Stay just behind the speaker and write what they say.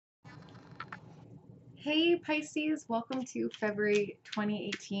Hey Pisces, welcome to February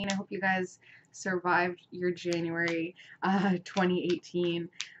 2018. I hope you guys survived your January 2018.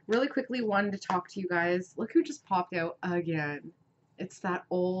 Really quickly wanted to talk to you guys. Look who just popped out again. It's that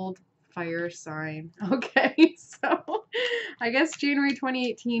old fire sign. Okay, so I guess January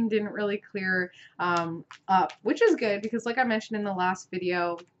 2018 didn't really clear up, which is good because like I mentioned in the last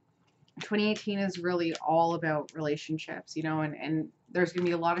video, 2018 is really all about relationships, and there's going to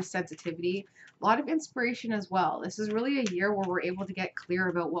be a lot of sensitivity, a lot of inspiration as well. This is really a year where we're able to get clear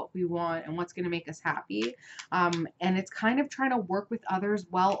about what we want and what's going to make us happy. And it's kind of trying to work with others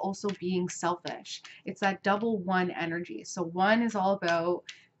while also being selfish. It's that double one energy. So one is all about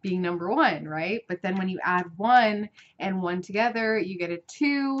being number one, right? But then when you add one and one together, you get a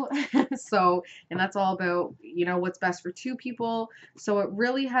two. So, and that's all about, what's best for two people. So it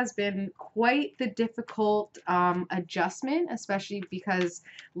really has been quite the difficult adjustment, especially because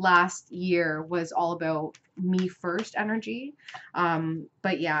last year was all about me first energy.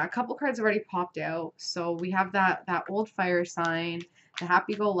 But yeah, a couple cards already popped out. So we have that old fire sign, the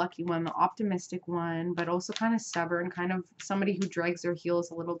happy-go-lucky one, the optimistic one, but also kind of stubborn, kind of somebody who drags their heels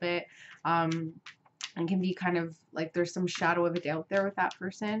a little bit. And can be kind of like there's some shadow of a doubt there with that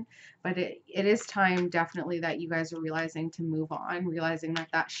person. But it is time definitely that you guys are realizing to move on, realizing that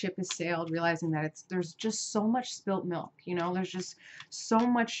that ship has sailed, realizing that there's just so much spilt milk, there's just so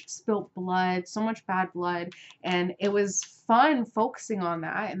much spilt blood, so much bad blood. And it was fun focusing on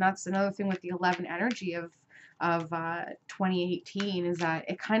that. And that's another thing with the 11 energy of 2018 is that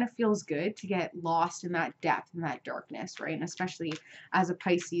it kind of feels good to get lost in that depth and that darkness, right? And especially as a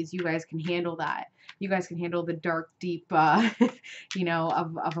Pisces, you guys can handle that. You guys can handle the dark, deep,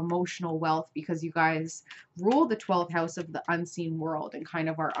 of emotional wealth because you guys rule the 12th house of the unseen world and kind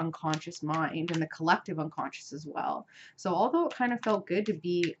of our unconscious mind and the collective unconscious as well. So although it kind of felt good to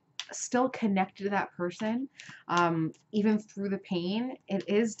be still connected to that person, even through the pain, it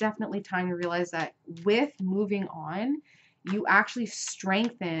is definitely time to realize that with moving on, you actually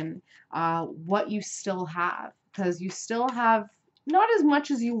strengthen what you still have, because you still have not as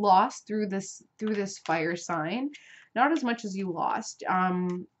much as you lost through this fire sign, not as much as you lost,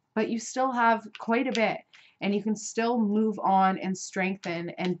 but you still have quite a bit, and you can still move on and strengthen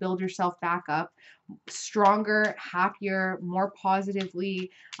and build yourself back up stronger, happier, more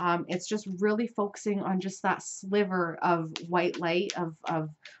positively. It's just really focusing on just that sliver of white light, of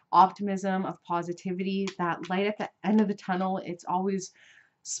optimism, of positivity, that light at the end of the tunnel. It's always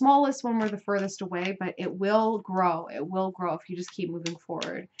smallest when we're the furthest away, but it will grow. It will grow if you just keep moving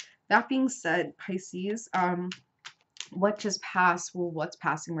forward. That being said, Pisces, what just passed, well, what's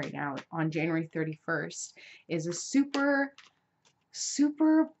passing right now on January 31st is a super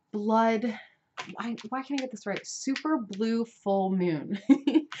blood, why can't I get this right? Super blue full moon.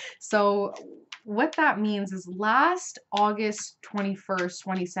 So what that means is last August 21st,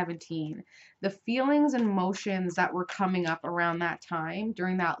 2017, the feelings and emotions that were coming up around that time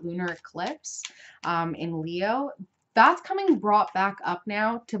during that lunar eclipse in Leo, that's coming brought back up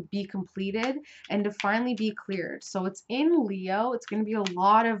now to be completed and to finally be cleared. So it's in Leo. It's going to be a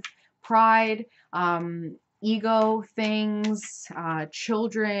lot of pride, ego things,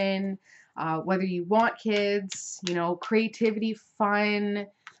 children, whether you want kids, creativity, fun,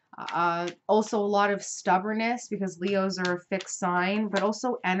 also a lot of stubbornness because Leos are a fixed sign, but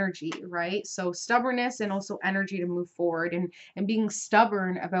also energy, right? So stubbornness and also energy to move forward, and being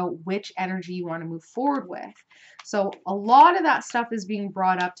stubborn about which energy you want to move forward with. So a lot of that stuff is being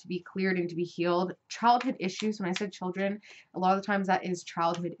brought up to be cleared and to be healed. Childhood issues, when I said children, a lot of the times that is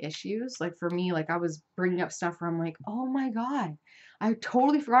childhood issues. Like for me, like I was bringing up stuff where I'm like, oh my God, I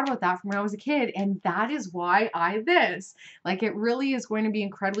totally forgot about that from when I was a kid, and that is why this. Like it really is going to be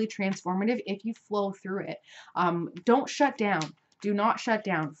incredibly transformative if you flow through it. Don't shut down. Do not shut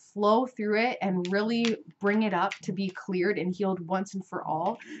down. Flow through it and really bring it up to be cleared and healed once and for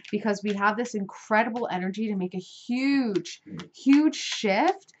all, because we have this incredible energy to make a huge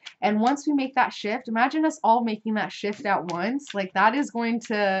shift. And once we make that shift, imagine us all making that shift at once. Like that is going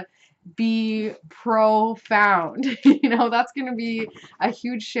to be profound. That's going to be a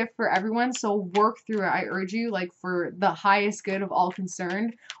huge shift for everyone. So work through it. I urge you, like for the highest good of all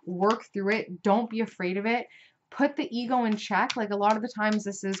concerned, work through it. Don't be afraid of it. Put the ego in check. Like a lot of the times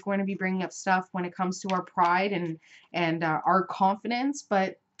this is going to be bringing up stuff when it comes to our pride and our confidence,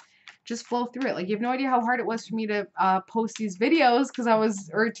 but just flow through it. Like you have no idea how hard it was for me to post these videos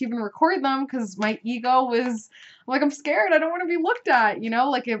or to even record them, because my ego was like, I'm scared. I don't want to be looked at,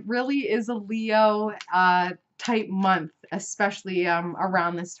 like it really is a Leo type month, especially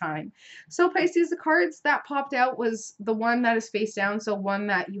around this time. So Pisces, the cards that popped out was the one that is face down, so one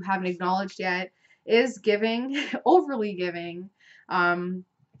that you haven't acknowledged yet. is giving, overly giving.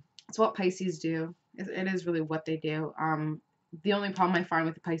 It's what Pisces do. It is really what they do. The only problem I find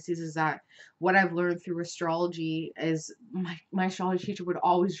with the Pisces is that what I've learned through astrology is my astrology teacher would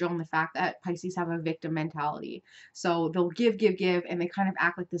always drill on the fact that Pisces have a victim mentality. So they'll give, give, give, and they kind of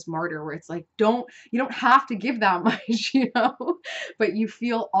act like this martyr where it's like, you don't have to give that much, you know, but you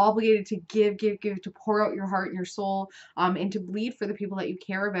feel obligated to give, give, give, to pour out your heart and your soul, and to bleed for the people that you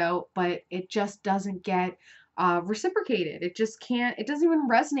care about, but it just doesn't get reciprocated. It just can't, it doesn't even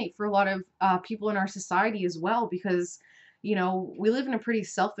resonate for a lot of people in our society as well, because you know, we live in a pretty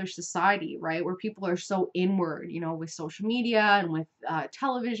selfish society, right? Where people are so inward, you know, with social media and with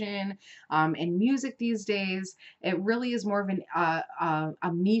television and music these days. It really is more of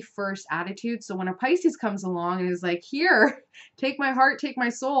a me first attitude. So when a Pisces comes along and is like, here, take my heart, take my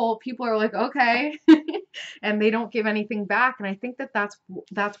soul, people are like, okay. And they don't give anything back. And I think that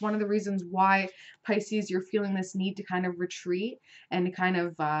that's one of the reasons why Pisces, you're feeling this need to kind of retreat and to kind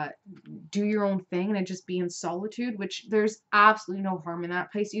of do your own thing and just be in solitude, which there's absolutely no harm in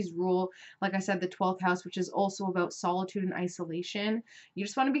that. Pisces rule, like I said, the 12th house, which is also about solitude and isolation. You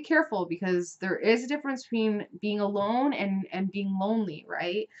just want to be careful because there is a difference between being alone and being lonely,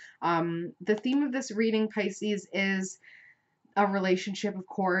 right? The theme of this reading, Pisces, is a relationship, of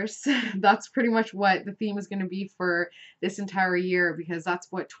course. That's pretty much what the theme is going to be for this entire year, because that's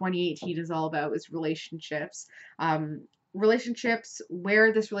what 2018 is all about, is relationships. Relationships,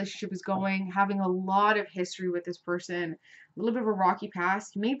 where this relationship is going, having a lot of history with this person, a little bit of a rocky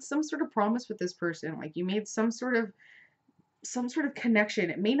past. You made some sort of promise with this person, like you made some sort of connection.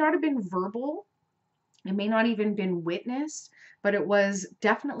 It may not have been verbal, it may not even been witnessed, but it was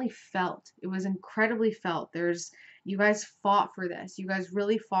definitely felt. It was incredibly felt. You guys fought for this. You guys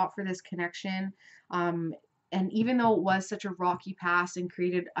really fought for this connection. And even though it was such a rocky past and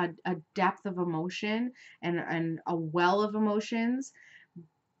created a depth of emotion and a well of emotions,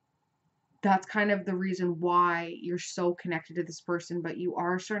 that's kind of the reason why you're so connected to this person. But you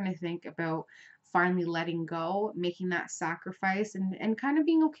are starting to think about finally letting go, making that sacrifice, and kind of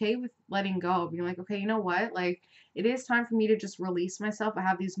being okay with letting go, being like, okay, you know what, like it is time for me to just release myself. I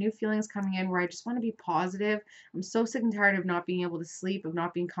have these new feelings coming in where I just want to be positive. I'm so sick and tired of not being able to sleep, of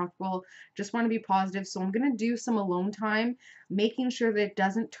not being comfortable, just want to be positive. So I'm going to do some alone time, making sure that it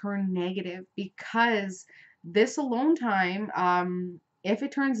doesn't turn negative, because this alone time, if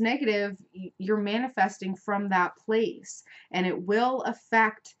it turns negative, you're manifesting from that place, and it will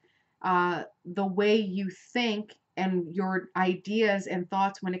affect the way you think and your ideas and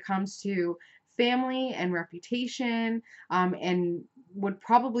thoughts when it comes to family and reputation, and would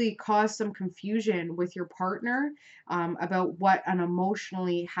probably cause some confusion with your partner about what an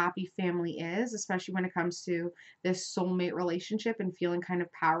emotionally happy family is, especially when it comes to this soulmate relationship and feeling kind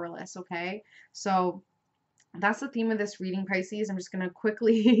of powerless, okay? So that's the theme of this reading, Pisces. I'm just going to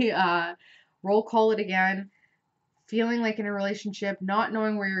quickly roll call it again. Feeling like in a relationship, not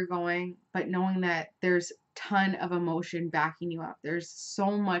knowing where you're going, but knowing that there's a ton of emotion backing you up. There's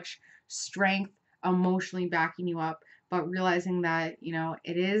so much strength emotionally backing you up, but realizing that, you know,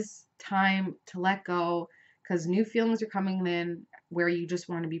 it is time to let go, because new feelings are coming in where you just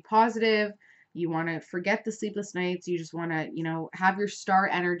want to be positive. You want to forget the sleepless nights. You just want to, you know, have your star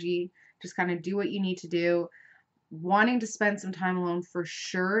energy, just kind of do what you need to do. Wanting to spend some time alone for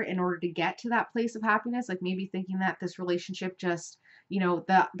sure in order to get to that place of happiness, like maybe thinking that this relationship just, you know,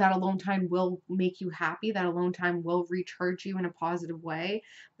 that alone time will make you happy, that alone time will recharge you in a positive way.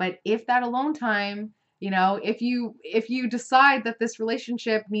 But if that alone time, you know, if you decide that this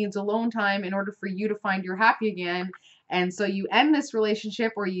relationship needs alone time in order for you to find your happy again, and so you end this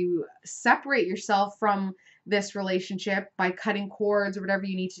relationship or you separate yourself from this relationship by cutting cords or whatever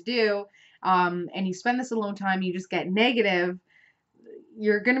you need to do, and you spend this alone time, you just get negative,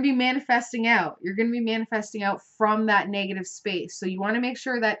 you're going to be manifesting out. You're going to be manifesting out from that negative space. So you want to make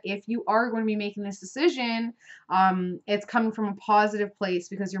sure that if you are going to be making this decision, it's coming from a positive place,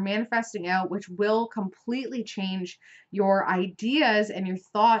 because you're manifesting out, which will completely change your ideas and your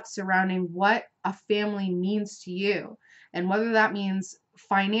thoughts surrounding what a family means to you. And whether that means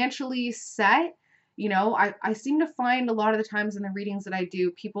financially set. You know, I seem to find a lot of the times in the readings that I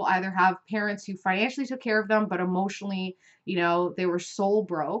do, people either have parents who financially took care of them, but emotionally, you know, they were soul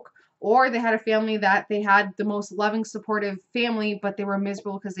broke, or they had a family that they had the most loving, supportive family, but they were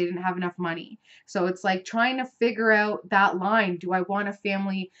miserable because they didn't have enough money. So it's like trying to figure out that line. Do I want a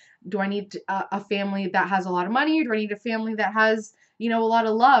family? Do I need a family that has a lot of money? Or do I need a family that has, you know, a lot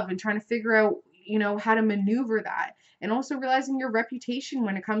of love? And trying to figure out, you know, how to maneuver that. and also realizing your reputation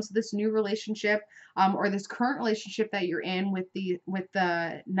when it comes to this new relationship, or this current relationship that you're in with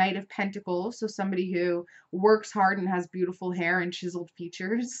the Knight of Pentacles. So somebody who works hard and has beautiful hair and chiseled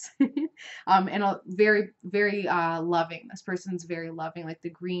features, and a very, very loving. This person's very loving, like the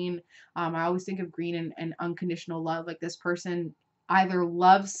green. I always think of green and unconditional love. Like this person either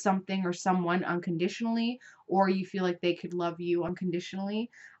loves something or someone unconditionally, or you feel like they could love you unconditionally.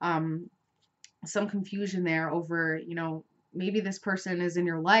 Some confusion there over, maybe this person is in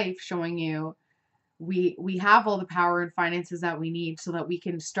your life showing you we have all the power and finances that we need so that we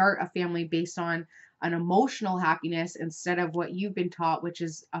can start a family based on an emotional happiness instead of what you've been taught, which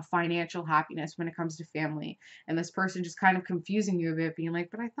is a financial happiness when it comes to family. And this person just kind of confusing you a bit, being like,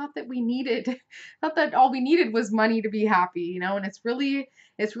 but I thought that thought that all we needed was money to be happy, and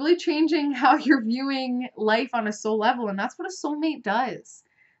it's really changing how you're viewing life on a soul level. And that's what a soulmate does.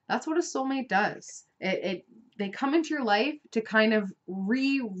 That's what a soulmate does. They come into your life to kind of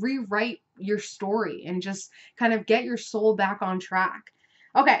rewrite your story and just kind of get your soul back on track.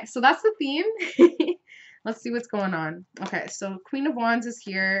 Okay, so that's the theme. Let's see what's going on. Okay, so Queen of Wands is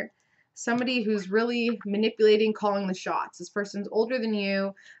here. Somebody who's really manipulating, calling the shots. This person's older than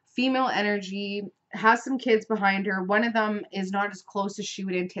you, female energy, has some kids behind her. One of them is not as close as she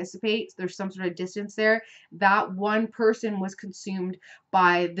would anticipate. There's some sort of distance there. That one person was consumed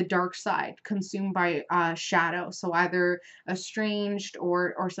by the dark side, consumed by shadow. So either estranged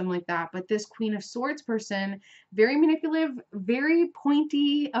or something like that. But this Queen of Swords person, very manipulative, very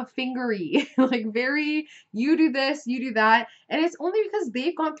pointy of fingery, like very, you do this, you do that. And it's only because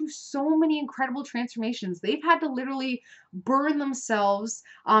they've gone through so many incredible transformations. They've had to literally burn themselves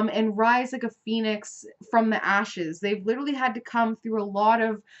and rise like a phoenix from the ashes. They've literally had to come through a lot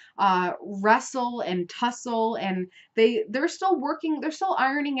of wrestle and tussle, and they're still working, they're still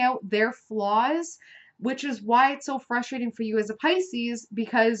ironing out their flaws, which is why it's so frustrating for you as a Pisces,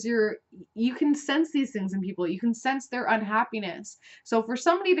 because you can sense these things in people. You can sense their unhappiness. So for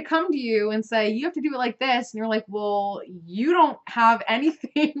somebody to come to you and say, you have to do it like this, and you're like, well, you don't have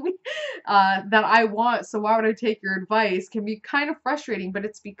anything that I want, so why would I take your advice, can be kind of frustrating, but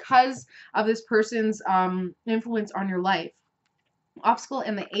it's because of this person's influence on your life. Obstacle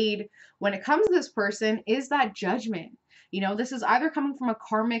and the aid when it comes to this person is that judgment. This is either coming from a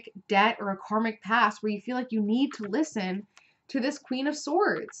karmic debt or a karmic past where you feel like you need to listen to this Queen of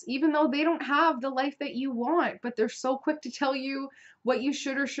Swords, even though they don't have the life that you want, but they're so quick to tell you what you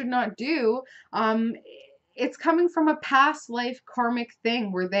should or should not do. It's coming from a past life karmic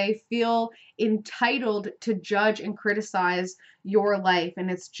thing where they feel entitled to judge and criticize your life.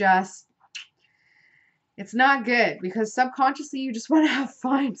 And it's not good, because subconsciously you just want to have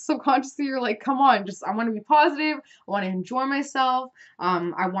fun. Subconsciously you're like, come on, I want to be positive. I want to enjoy myself.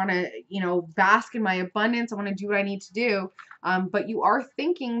 I want to, bask in my abundance. I want to do what I need to do. But you are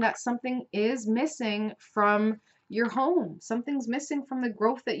thinking that something is missing from your home. Something's missing from the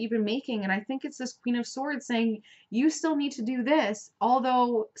growth that you've been making. And I think it's this Queen of Swords saying, you still need to do this.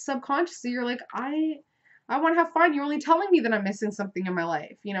 Although subconsciously you're like, I want to have fun. You're only telling me that I'm missing something in my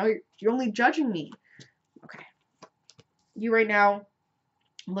life. You're only judging me. Okay. You right now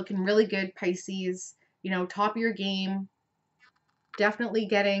looking really good, Pisces. Top of your game. Definitely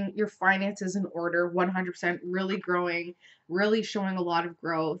getting your finances in order, 100%, really growing, really showing a lot of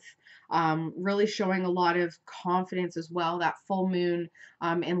growth, really showing a lot of confidence as well. That full moon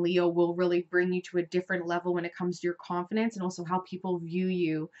in Leo will really bring you to a different level when it comes to your confidence, and also how people view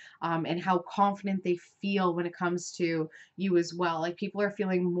you, and how confident they feel when it comes to you as well. Like people are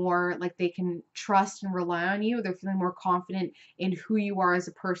feeling more like they can trust and rely on you. They're feeling more confident in who you are as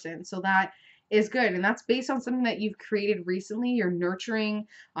a person. So that is good. And that's based on something that you've created recently. You're nurturing.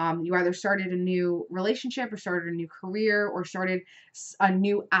 You either started a new relationship or started a new career or started a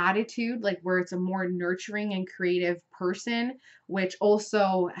new attitude, like where it's a more nurturing and creative person, which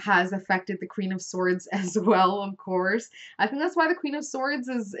also has affected the Queen of Swords as well, of course. I think that's why the Queen of Swords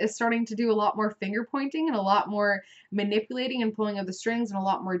is starting to do a lot more finger pointing and a lot more manipulating and pulling of the strings and a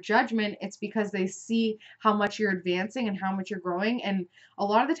lot more judgment. It's because they see how much you're advancing and how much you're growing. And a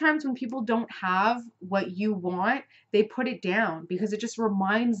lot of the times when people don't have what you want, they put it down because it just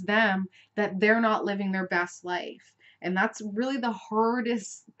reminds them that they're not living their best life. And that's really the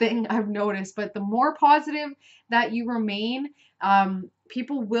hardest thing I've noticed. But the more positive that you remain,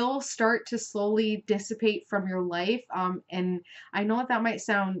 people will start to slowly dissipate from your life. And I know that might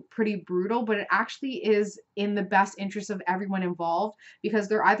sound pretty brutal, but it actually is in the best interest of everyone involved, because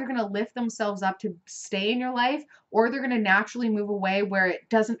they're either going to lift themselves up to stay in your life, or they're going to naturally move away where it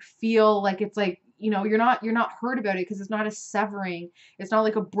doesn't feel like it's like, you're not hurt about it, because it's not a severing. It's not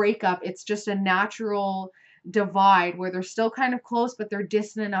like a breakup. It's just a natural divide where they're still kind of close, but they're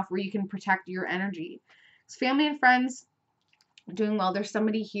distant enough where you can protect your energy. It's family and friends doing well. There's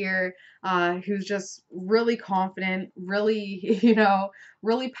somebody here who's just really confident, really,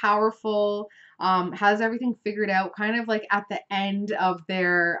 really powerful, has everything figured out, kind of like at the end of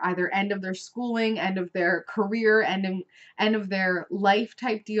their, either end of their schooling, end of their career, end of their life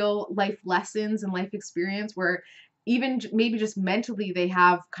type deal, life lessons and life experience, where even maybe just mentally they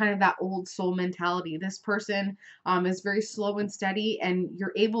have kind of that old soul mentality. This person is very slow and steady, and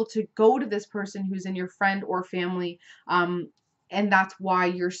you're able to go to this person who's in your friend or family, and that's why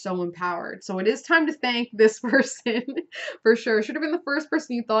you're so empowered. So it is time to thank this person for sure. Should have been the first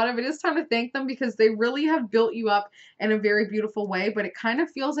person you thought of. It is time to thank them because they really have built you up in a very beautiful way, but it kind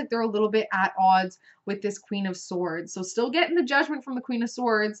of feels like they're a little bit at odds with this Queen of Swords. So still getting the judgment from the Queen of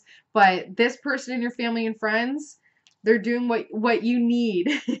Swords, but this person in your family and friends, they're doing what you need.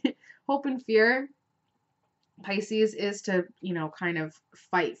 Hope and fear, Pisces, is to, kind of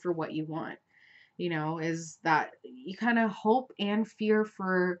fight for what you want. Is that you kind of hope and fear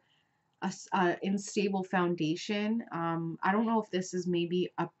for a unstable foundation. I don't know if this is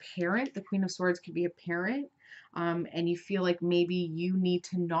maybe a parent. The Queen of Swords could be a parent. And you feel like maybe you need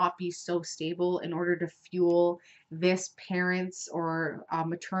to not be so stable in order to fuel this parent's or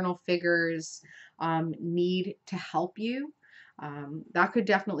maternal figure's need to help you. That could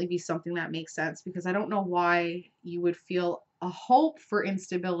definitely be something that makes sense, because I don't know why you would feel a hope for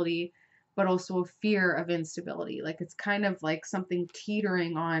instability but also a fear of instability. Like it's kind of like something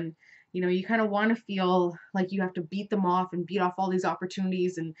teetering on, you kind of want to feel like you have to beat them off and beat off all these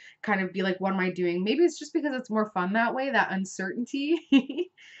opportunities and kind of be like, what am I doing? Maybe it's just because it's more fun that way, that uncertainty.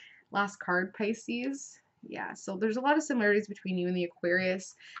 Last card, Pisces. Yeah, so there's a lot of similarities between you and the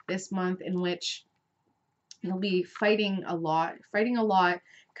Aquarius this month, in which you'll be fighting a lot,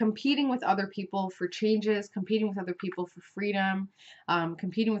 competing with other people for changes, competing with other people for freedom,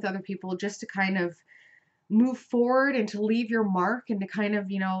 competing with other people just to kind of move forward and to leave your mark, and to kind of,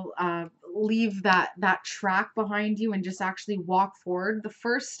 leave that track behind you and just actually walk forward. The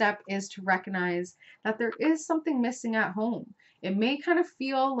first step is to recognize that there is something missing at home. It may kind of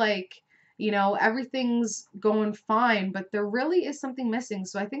feel like, everything's going fine, but there really is something missing.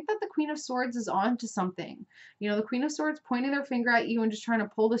 So I think that the Queen of Swords is on to something. The Queen of Swords pointing their finger at you and just trying to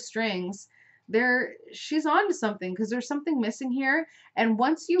pull the strings. She's on to something, because there's something missing here. And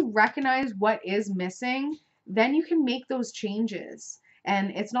once you recognize what is missing, then you can make those changes. And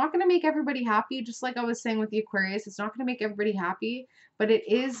it's not going to make everybody happy, just like I was saying with the Aquarius. It's not going to make everybody happy, but it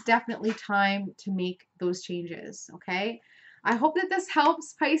is definitely time to make those changes, okay? I hope that this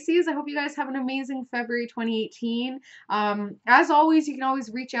helps, Pisces. I hope you guys have an amazing February 2018. As always, you can always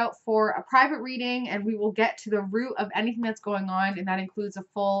reach out for a private reading, and we will get to the root of anything that's going on, and that includes a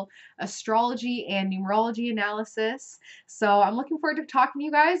full astrology and numerology analysis. So I'm looking forward to talking to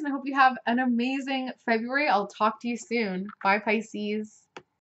you guys, and I hope you have an amazing February. I'll talk to you soon. Bye, Pisces.